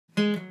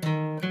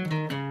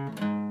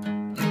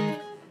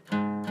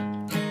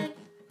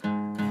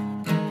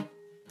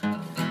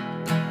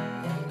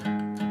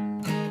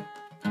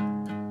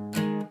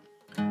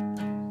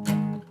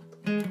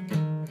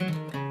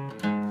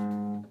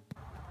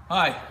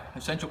Hi,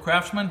 Essential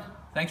Craftsman.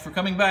 Thanks for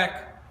coming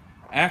back.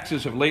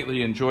 Axes have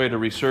lately enjoyed a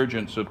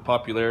resurgence of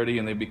popularity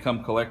and they've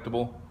become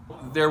collectible.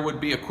 There would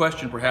be a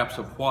question perhaps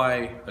of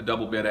why a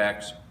double bit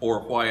axe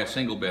or why a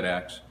single bit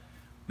axe.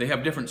 They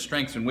have different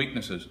strengths and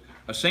weaknesses.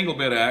 A single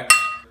bit axe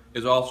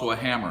is also a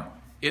hammer.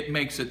 It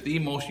makes it the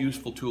most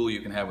useful tool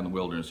you can have in the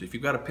wilderness. If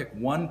you've got to pick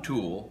one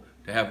tool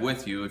to have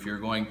with you if you're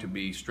going to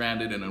be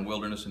stranded in a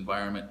wilderness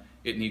environment,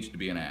 it needs to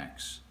be an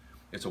axe.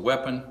 It's a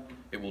weapon,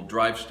 it will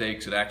drive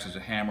stakes, it acts as a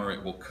hammer,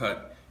 it will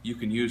cut. You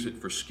can use it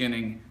for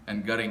skinning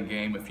and gutting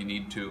game if you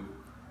need to.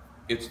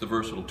 It's the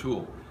versatile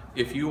tool.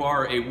 If you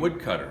are a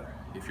woodcutter,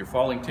 if you're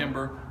falling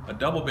timber, a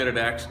double-bitted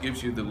axe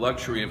gives you the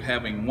luxury of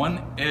having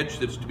one edge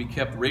that's to be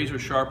kept razor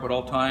sharp at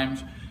all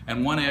times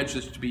and one edge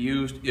that's to be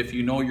used if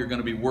you know you're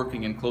going to be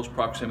working in close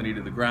proximity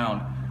to the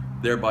ground,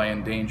 thereby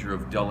in danger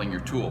of dulling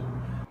your tool.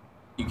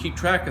 You keep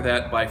track of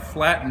that by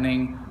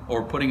flattening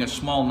or putting a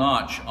small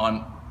notch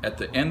at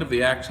the end of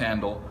the axe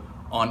handle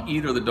on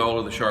either the dull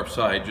or the sharp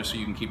side, just so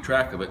you can keep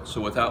track of it. So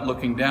without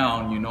looking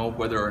down, you know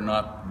whether or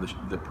not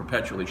the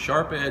perpetually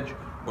sharp edge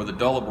or the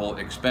dullable,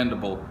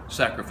 expendable,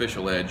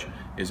 sacrificial edge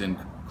is in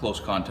close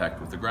contact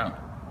with the ground,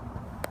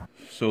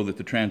 so that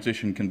the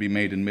transition can be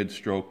made in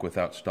mid-stroke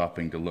without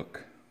stopping to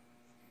look.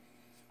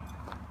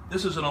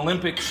 This is an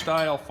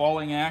Olympic-style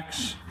falling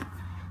axe.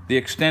 The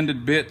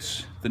extended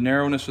bits, the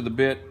narrowness of the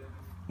bit,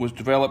 was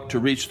developed to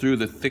reach through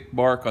the thick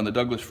bark on the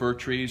Douglas fir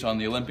trees on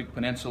the Olympic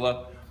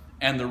Peninsula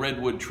and the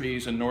redwood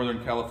trees in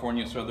Northern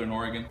California, Southern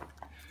Oregon.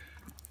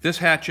 This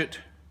hatchet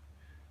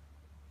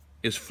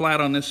is flat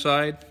on this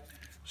side,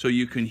 so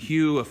you can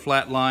hew a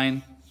flat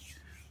line,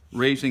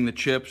 raising the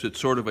chips.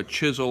 It's sort of a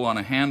chisel on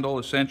a handle,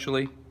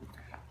 essentially,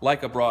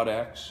 like a broad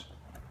axe.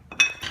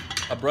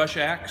 A brush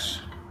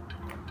axe,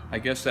 I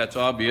guess that's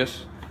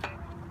obvious,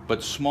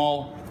 but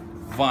small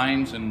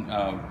vines and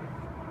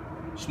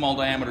small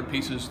diameter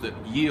pieces that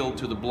yield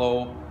to the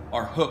blow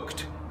are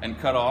hooked and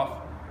cut off.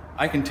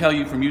 I can tell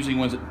you from using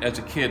one as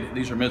a kid,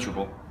 these are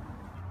miserable.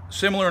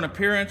 Similar in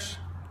appearance,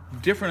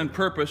 different in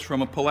purpose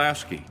from a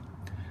Pulaski.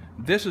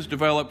 This is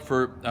developed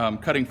for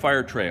cutting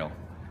fire trail.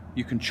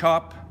 You can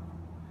chop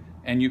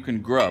and you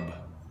can grub.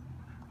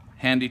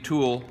 Handy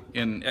tool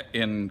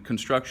in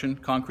construction,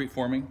 concrete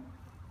forming.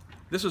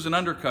 This is an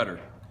undercutter.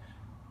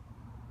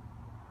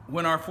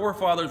 When our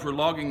forefathers were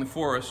logging the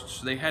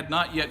forests, they had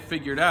not yet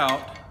figured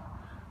out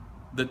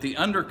that the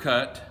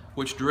undercut,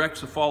 which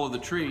directs the fall of the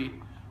tree,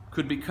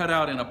 could be cut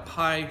out in a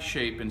pie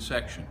shape in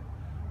section.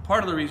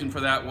 Part of the reason for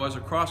that was a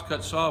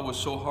crosscut saw was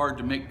so hard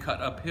to make cut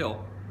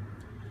uphill.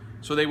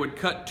 So they would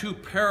cut two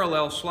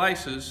parallel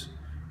slices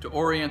to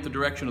orient the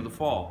direction of the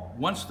fall.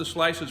 Once the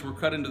slices were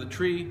cut into the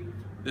tree,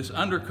 this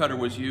undercutter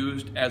was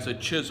used as a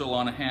chisel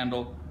on a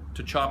handle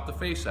to chop the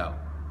face out.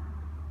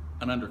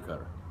 An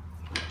undercutter.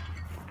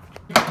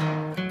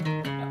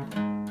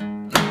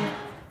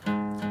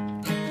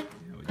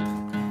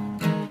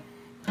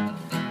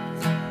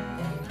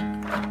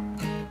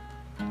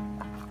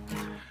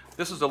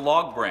 This is a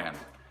log brand.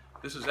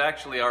 This is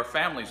actually our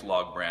family's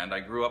log brand.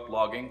 I grew up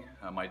logging.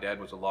 My dad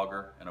was a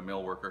logger and a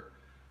mill worker.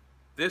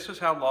 This is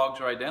how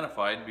logs are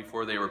identified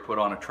before they were put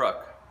on a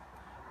truck,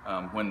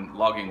 when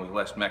logging was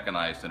less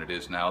mechanized than it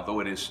is now,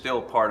 though it is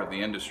still part of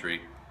the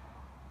industry.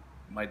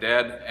 My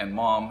dad and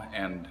mom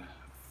and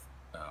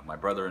my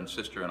brother and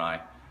sister and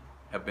I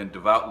have been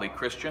devoutly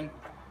Christian,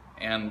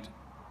 and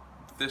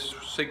this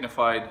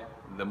signified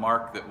the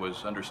mark that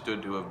was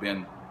understood to have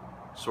been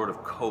sort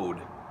of code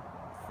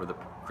for the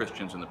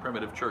Christians in the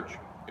primitive church.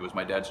 It was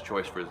my dad's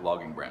choice for his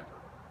logging brand.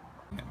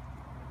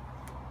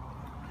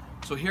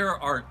 So here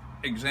are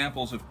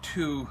examples of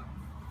two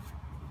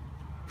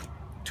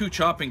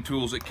chopping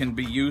tools that can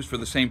be used for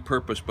the same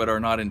purpose but are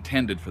not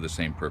intended for the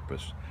same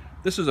purpose.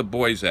 This is a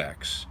boy's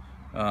axe.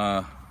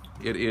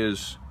 It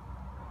is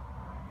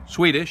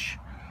Swedish,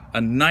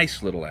 a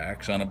nice little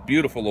axe on a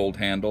beautiful old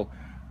handle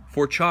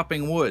for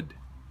chopping wood.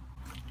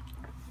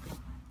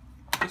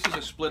 This is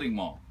a splitting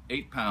maul,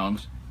 8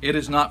 pounds. It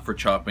is not for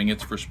chopping,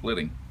 it's for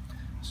splitting.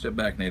 Step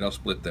back, Nate, I'll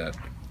split that,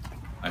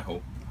 I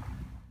hope.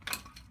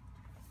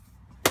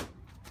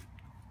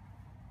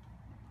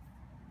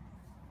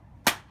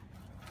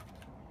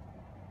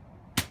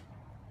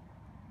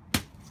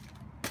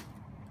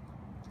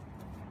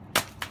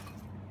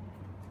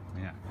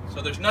 Yeah.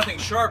 So there's nothing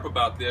sharp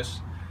about this.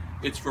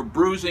 It's for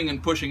bruising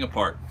and pushing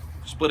apart.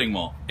 Splitting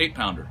maul,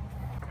 8-pounder.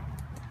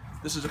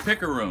 This is a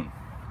picaroon,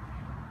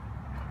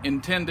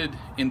 intended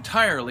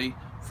entirely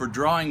for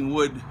drawing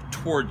wood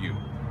toward you,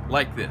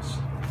 like this.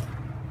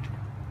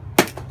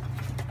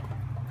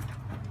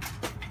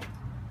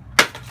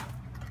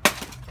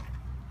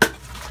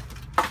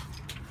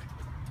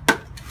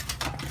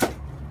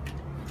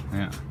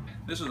 Yeah.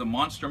 This is a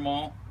monster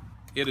maul.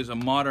 It is a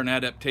modern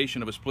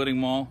adaptation of a splitting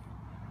maul.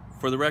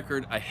 For the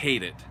record, I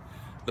hate it.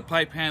 The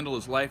pipe handle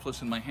is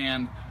lifeless in my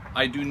hand.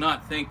 I do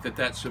not think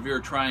that severe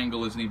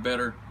triangle is any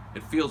better.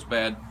 It feels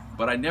bad,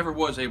 but I never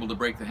was able to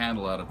break the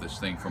handle out of this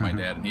thing for my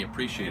dad, and he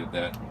appreciated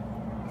that.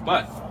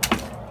 But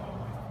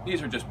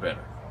these are just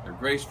better. They're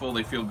graceful,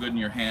 they feel good in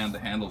your hand, the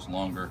handle's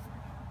longer.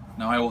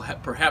 Now I will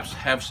perhaps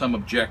have some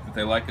object that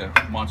they like a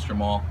monster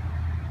maul.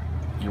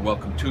 You're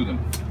welcome to them.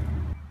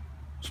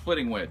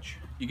 Splitting wedge.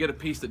 You get a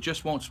piece that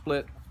just won't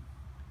split,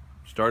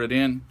 start it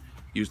in,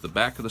 use the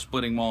back of the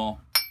splitting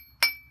maul.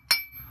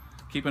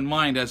 Keep in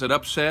mind, as it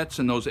upsets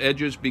and those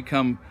edges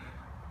become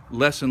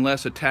less and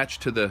less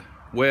attached to the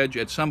wedge,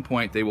 at some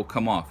point they will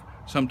come off,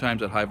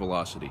 sometimes at high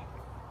velocity.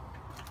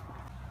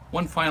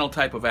 One final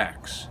type of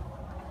axe.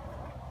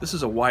 This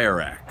is a wire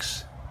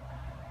axe.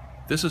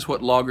 This is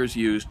what loggers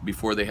used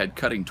before they had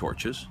cutting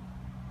torches.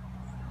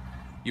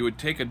 You would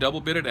take a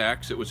double-bitted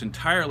axe, it was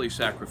entirely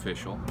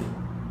sacrificial,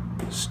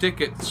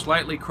 stick it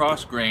slightly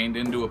cross-grained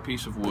into a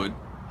piece of wood,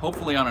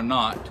 hopefully on a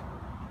knot,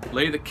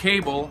 lay the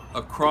cable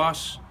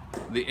across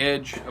the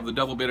edge of the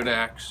double-bitted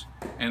axe,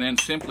 and then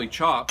simply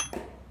chop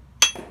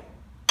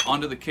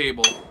onto the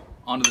cable,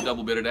 onto the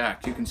double-bitted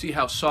axe. You can see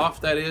how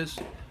soft that is.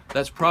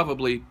 That's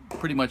probably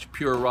pretty much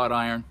pure wrought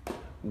iron,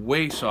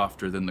 way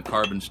softer than the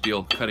carbon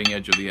steel cutting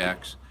edge of the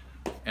axe,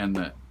 and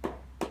the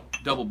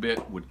double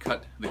bit would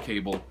cut the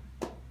cable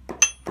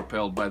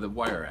propelled by the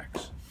wire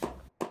axe.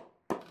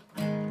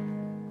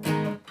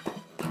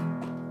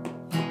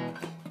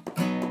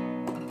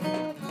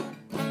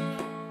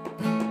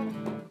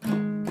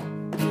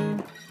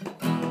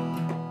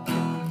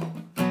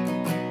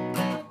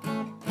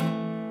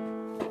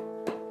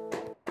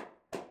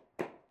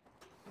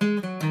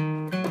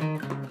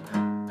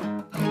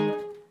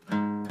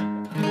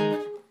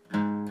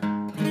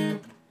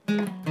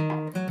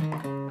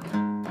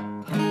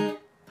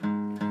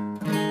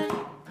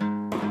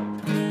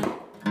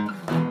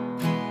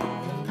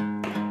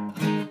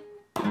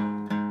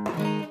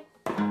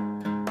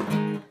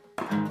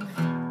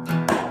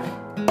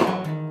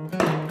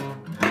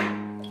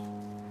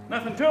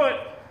 Nothing to it.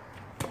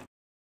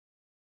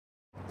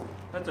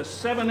 That's a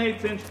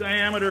 7/8 inch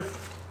diameter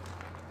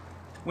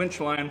winch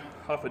line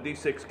off a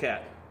D6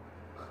 cat.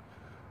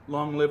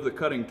 Long live the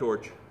cutting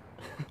torch.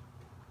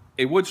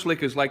 A wood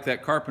slick is like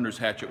that carpenter's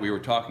hatchet we were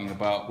talking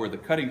about, where the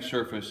cutting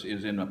surface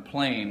is in a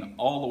plane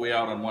all the way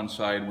out on one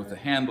side with the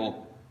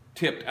handle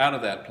tipped out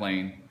of that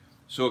plane,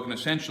 so it can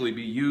essentially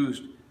be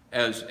used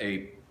as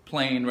a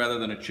plane rather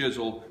than a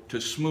chisel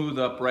to smooth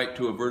up right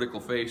to a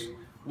vertical face.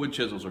 Wood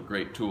chisels are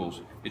great tools.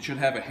 It should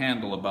have a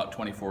handle about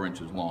 24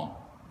 inches long.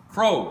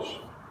 Froes.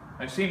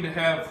 I seem to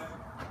have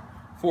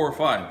 4 or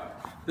 5.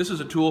 This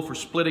is a tool for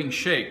splitting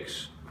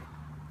shakes.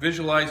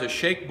 Visualize a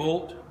shake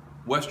bolt,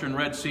 Western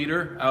red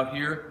cedar out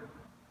here.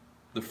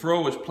 The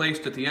froe is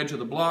placed at the edge of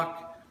the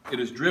block. It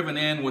is driven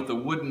in with a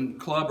wooden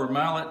club or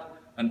mallet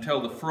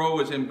until the froe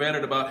is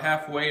embedded about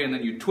halfway, and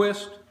then you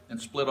twist and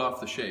split off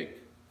the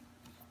shake.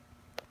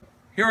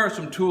 Here are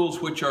some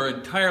tools which are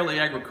entirely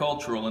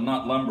agricultural and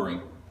not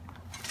lumbering.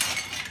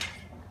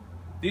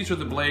 These are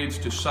the blades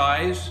to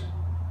size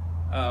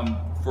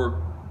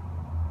for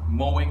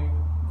mowing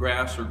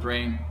grass or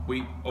grain,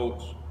 wheat,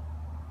 oats,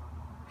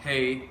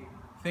 hay.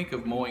 Think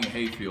of mowing a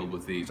hayfield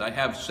with these. I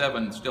have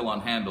 7 still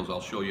on handles,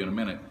 I'll show you in a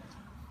minute.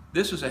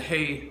 This is a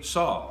hay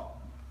saw.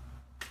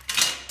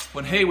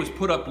 When hay was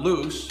put up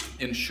loose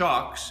in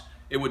shocks,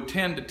 it would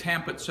tend to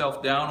tamp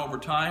itself down over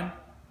time.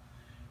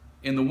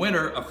 In the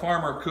winter, a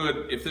farmer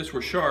could, if this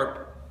were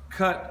sharp,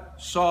 cut,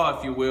 saw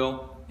if you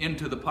will,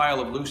 into the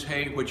pile of loose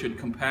hay which had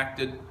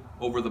compacted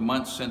over the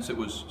months since it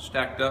was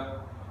stacked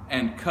up,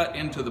 and cut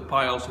into the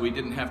pile so he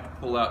didn't have to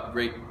pull out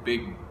great,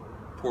 big,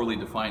 poorly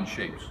defined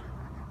shapes.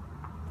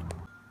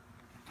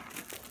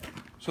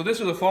 So this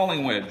is a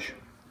falling wedge,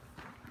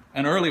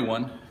 an early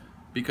one,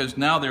 because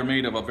now they're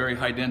made of a very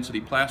high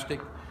density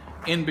plastic.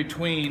 In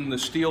between the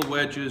steel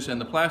wedges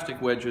and the plastic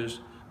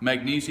wedges,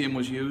 magnesium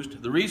was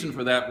used. The reason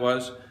for that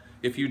was,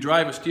 if you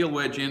drive a steel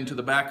wedge into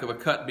the back of a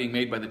cut being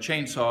made by the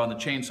chainsaw and the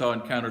chainsaw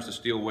encounters the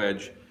steel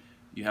wedge,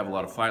 you have a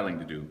lot of filing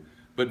to do.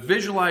 But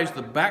visualize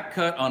the back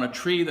cut on a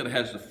tree that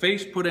has the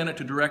face put in it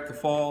to direct the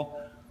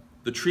fall.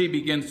 The tree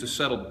begins to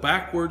settle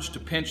backwards to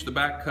pinch the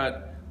back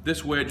cut.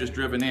 This wedge is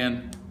driven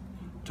in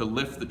to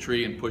lift the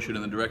tree and push it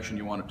in the direction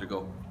you want it to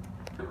go.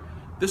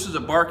 This is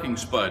a barking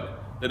spud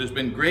that has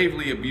been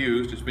gravely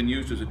abused. It's been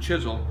used as a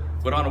chisel.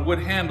 But on a wood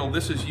handle,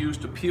 this is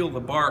used to peel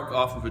the bark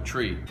off of a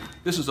tree.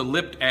 This is a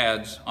lipped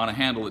adze on a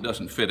handle that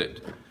doesn't fit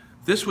it.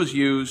 This was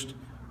used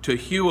to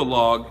hew a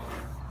log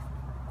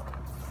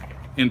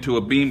into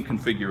a beam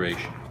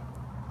configuration.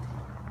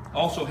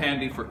 Also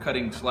handy for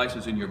cutting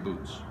slices in your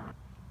boots.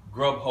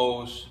 Grub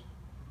hose,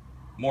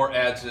 more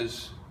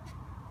adzes,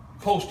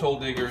 post hole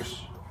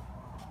diggers,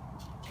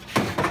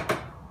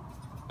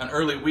 an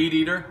early weed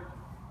eater,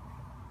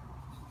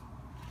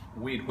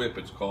 weed whip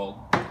it's called,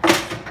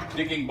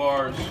 digging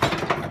bars,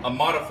 a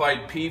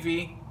modified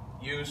peavey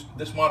used.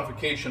 This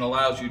modification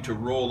allows you to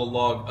roll the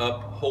log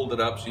up, hold it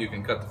up so you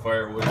can cut the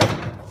firewood.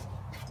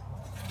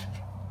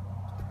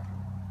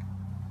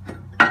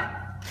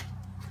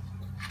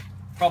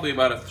 Probably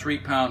about a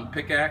 3-pound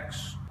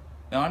pickaxe.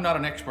 Now, I'm not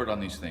an expert on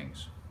these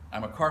things.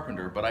 I'm a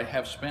carpenter, but I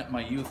have spent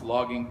my youth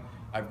logging.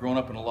 I've grown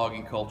up in a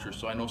logging culture,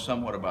 so I know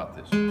somewhat about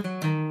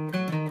this.